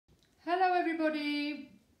everybody.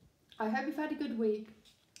 I hope you've had a good week.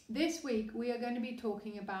 This week we are going to be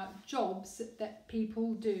talking about jobs that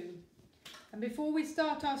people do. And before we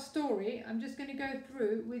start our story, I'm just going to go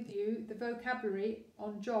through with you the vocabulary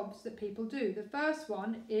on jobs that people do. The first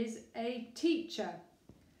one is a teacher,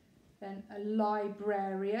 then a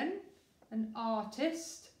librarian, an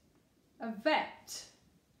artist, a vet,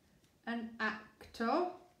 an actor,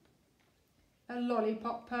 a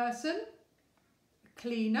lollipop person, a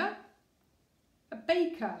cleaner, a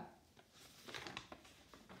baker,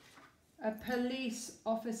 a police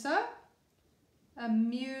officer, a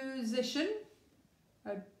musician,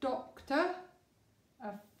 a doctor,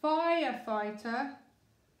 a firefighter,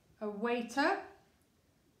 a waiter,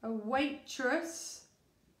 a waitress,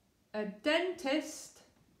 a dentist,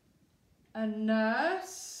 a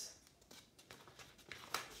nurse,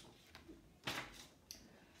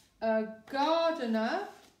 a gardener,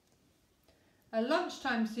 a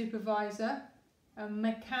lunchtime supervisor, a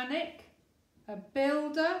mechanic, a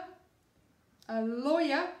builder, a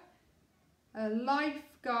lawyer, a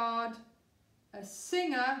lifeguard, a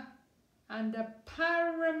singer, and a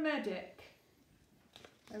paramedic.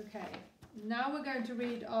 Okay, now we're going to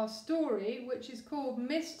read our story, which is called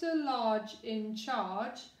Mr. Large in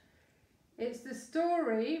Charge. It's the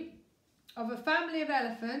story of a family of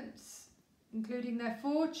elephants, including their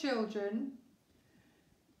 4 children,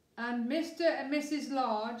 and Mr. and Mrs.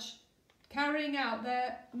 Large carrying out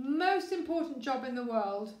their most important job in the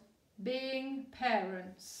world, being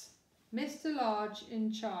parents. Mr. Large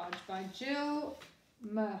in Charge by Jill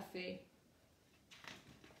Murphy.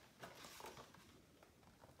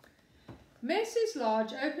 Mrs.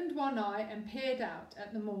 Large opened one eye and peered out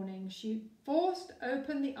at the morning. She forced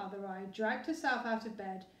open the other eye, dragged herself out of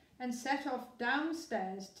bed and set off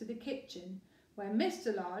downstairs to the kitchen, where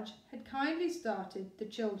Mr. Large had kindly started the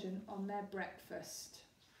children on their breakfast.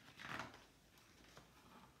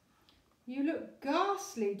 "You look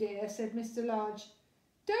ghastly, dear," said Mr. Large.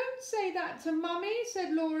 "Don't say that to Mummy,"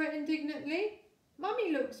 said Laura indignantly.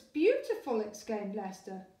 "Mummy looks beautiful," exclaimed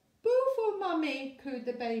Lester. "Boo for Mummy," cooed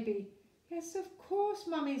the baby. "Yes, of course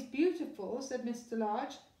Mummy's beautiful," said Mr.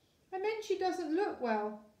 Large. "I meant she doesn't look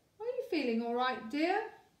well. Are you feeling all right, dear?"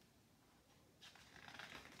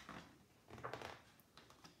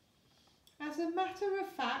 "As a matter of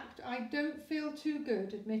fact, I don't feel too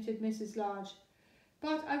good," admitted Mrs. Large.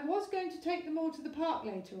 "But I was going to take them all to the park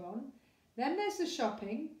later on. Then there's the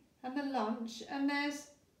shopping and the lunch and there's—"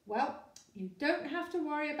 "Well, you don't have to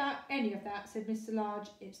worry about any of that," said Mr. Large.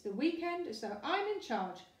 "It's the weekend, so I'm in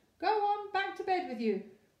charge. Go on, back to bed with you.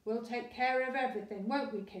 We'll take care of everything,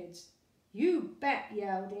 won't we, kids?" "You bet,"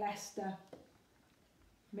 yelled Lester.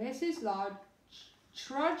 Mrs. Large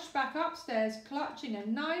trudged back upstairs, clutching a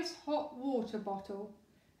nice hot water bottle,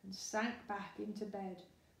 and sank back into bed,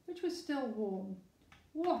 which was still warm.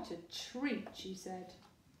 "What a treat," she said.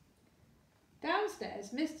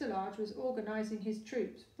 Downstairs, Mr. Large was organising his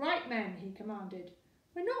troops. "Right, men," he commanded.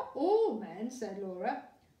 "We're not all men," said Laura.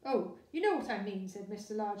 "Oh, you know what I mean," said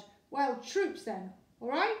Mr. Large. "Well, troops then, all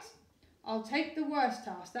right? I'll take the worst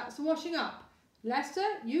task, that's the washing up.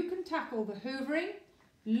 Lester, you can tackle the hoovering,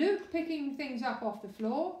 Luke picking things up off the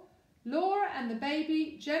floor, Laura and the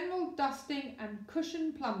baby general dusting and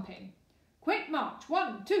cushion plumping. Quick march,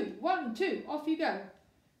 1, 2, 1, 2, off you go."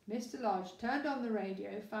 Mr. Large turned on the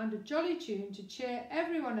radio, found a jolly tune to cheer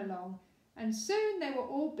everyone along, and soon they were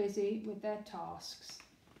all busy with their tasks.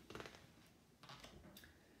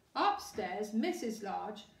 Upstairs, Mrs.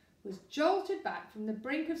 Large was jolted back from the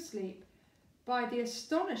brink of sleep by the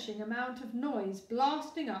astonishing amount of noise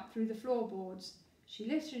blasting up through the floorboards. She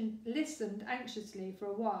listened anxiously for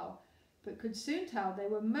a while, but could soon tell they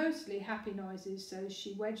were mostly happy noises, so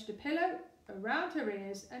she wedged a pillow around her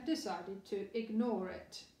ears and decided to ignore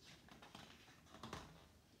it.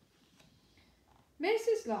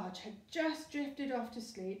 Mrs. Large had just drifted off to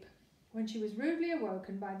sleep when she was rudely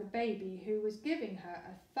awoken by the baby, who was giving her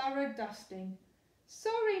a thorough dusting.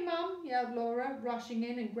 "Sorry, Mum," yelled Laura, rushing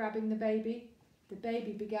in and grabbing the baby. The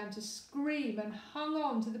baby began to scream and hung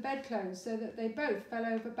on to the bedclothes so that they both fell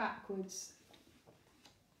over backwards.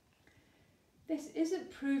 "This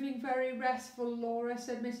isn't proving very restful, Laura,"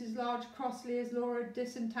 said Mrs. Large crossly as Laura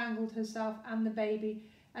disentangled herself and the baby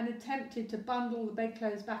and attempted to bundle the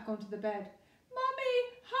bedclothes back onto the bed. "Mummy,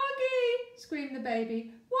 Huggy!" screamed the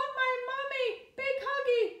baby. "Want my mummy! Big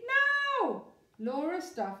Huggy, now!" Laura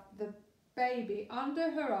stuffed the baby under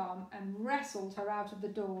her arm and wrestled her out of the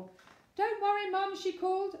door. "Don't worry, Mum," she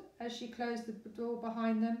called as she closed the door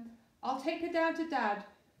behind them. "I'll take her down to Dad."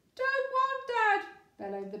 "Don't want Dad,"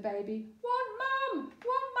 bellowed the baby. "Want Mum!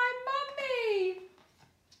 Want my mummy!"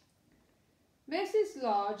 Mrs.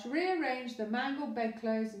 Large rearranged the mangled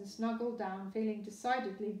bedclothes and snuggled down, feeling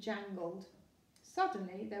decidedly jangled.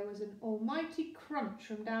 Suddenly there was an almighty crunch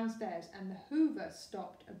from downstairs and the Hoover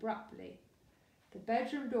stopped abruptly. The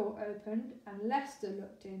bedroom door opened and Lester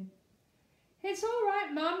looked in. "It's all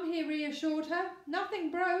right, Mum," he reassured her. "Nothing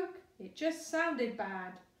broke. It just sounded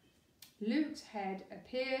bad." Luke's head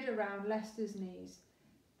appeared around Lester's knees.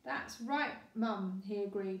 "That's right, Mum," he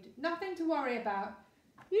agreed. "Nothing to worry about.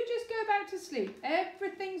 You just go back to sleep.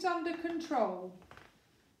 Everything's under control."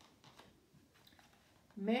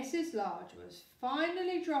 Mrs. Large was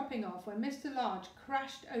finally dropping off when Mr. Large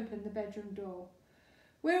crashed open the bedroom door.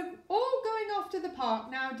 "We're all going off to the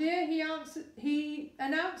park now, dear," he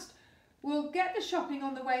announced. "We'll get the shopping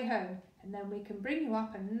on the way home, and then we can bring you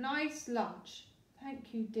up a nice lunch."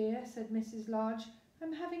 "Thank you, dear," said Mrs. Large.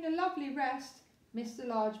 "I'm having a lovely rest." Mr.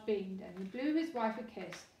 Large beamed, and he blew his wife a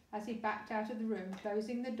kiss as he backed out of the room,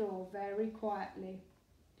 closing the door very quietly.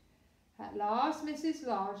 At last Mrs.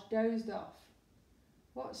 Large dozed off.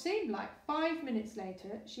 What seemed like 5 minutes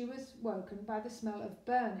later, she was woken by the smell of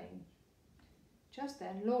burning. Just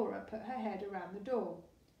then Laura put her head around the door.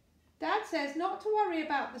 "Dad says not to worry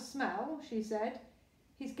about the smell," she said.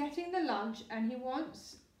 "He's getting the lunch and he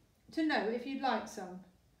wants to know if you'd like some."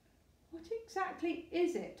 "What exactly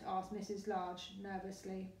is it?" asked Mrs. Large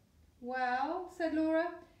nervously. "Well," said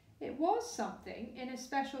Laura, "it was something in a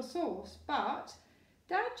special sauce, but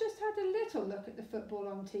Dad just had a little look at the football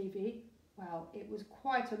on TV. Well, it was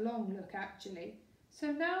quite a long look actually.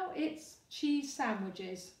 So now it's cheese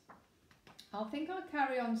sandwiches." "I think I'll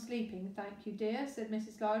carry on sleeping, thank you, dear," said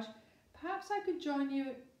Mrs. Large. "Perhaps I could join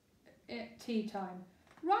you at tea time."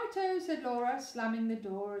 "Righto," said Laura, slamming the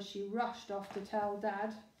door as she rushed off to tell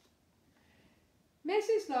Dad.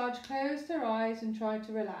 Mrs. Large closed her eyes and tried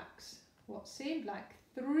to relax. What seemed like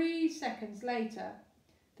 3 seconds later,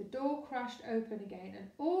 the door crashed open again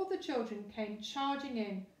and all the children came charging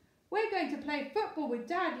in. "We're going to play football with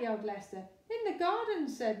Dad," yelled Lester. "In the garden,"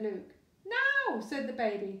 said Luke. "Now," said the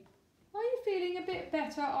baby. "Are you feeling a bit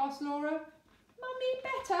better?" asked Laura. "Mummy,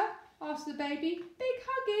 better?" asked the baby. "Big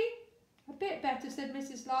huggy?" "A bit better," said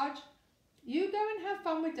Mrs. Large. "You go and have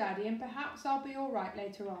fun with Daddy and perhaps I'll be all right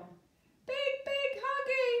later on." "Big, big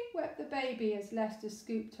huggy," wept the baby as Lester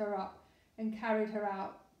scooped her up and carried her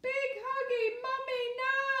out. "Big huggy, Mummy,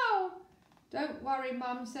 now!" "Don't worry,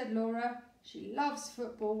 Mum," said Laura. "She loves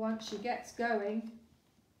football once she gets going."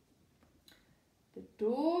 The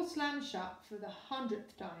door slammed shut for the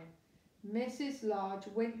 100th time. Mrs. Large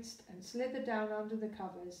winced and slithered down under the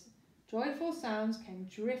covers. Joyful sounds came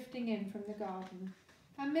drifting in from the garden,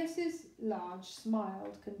 and Mrs. Large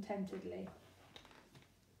smiled contentedly.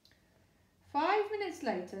 5 minutes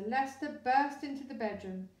later, Lester burst into the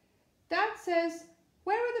bedroom. "Dad says,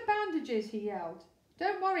 'Where are the bandages?' he yelled.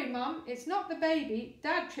 "Don't worry, Mum, it's not the baby.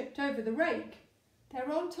 Dad tripped over the rake."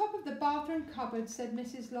 "They're on top of the bathroom cupboard," said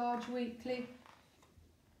Mrs. Large weakly.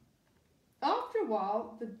 After a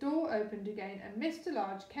while, the door opened again and Mr.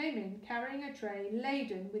 Large came in carrying a tray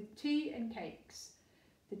laden with tea and cakes.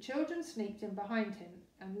 The children sneaked in behind him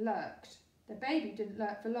and lurked. The baby didn't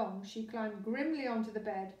lurk for long. She climbed grimly onto the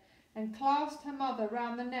bed and clasped her mother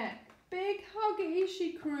round the neck. "Big huggy,"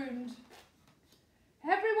 she crooned.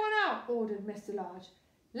 "Everyone out," ordered Mr. Large.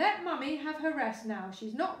 "Let Mummy have her rest now.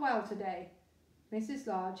 She's not well today." Mrs.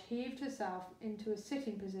 Large heaved herself into a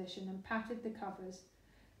sitting position and patted the covers.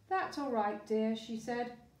 "That's all right, dear," she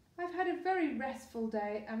said. "I've had a very restful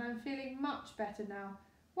day and I'm feeling much better now.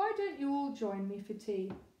 Why don't you all join me for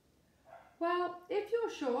tea?" "Well, if you're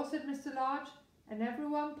sure," said Mr. Large, and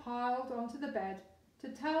everyone piled onto the bed to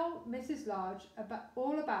tell Mrs. Large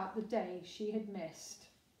all about the day she had missed.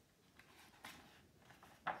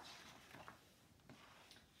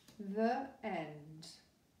 The end.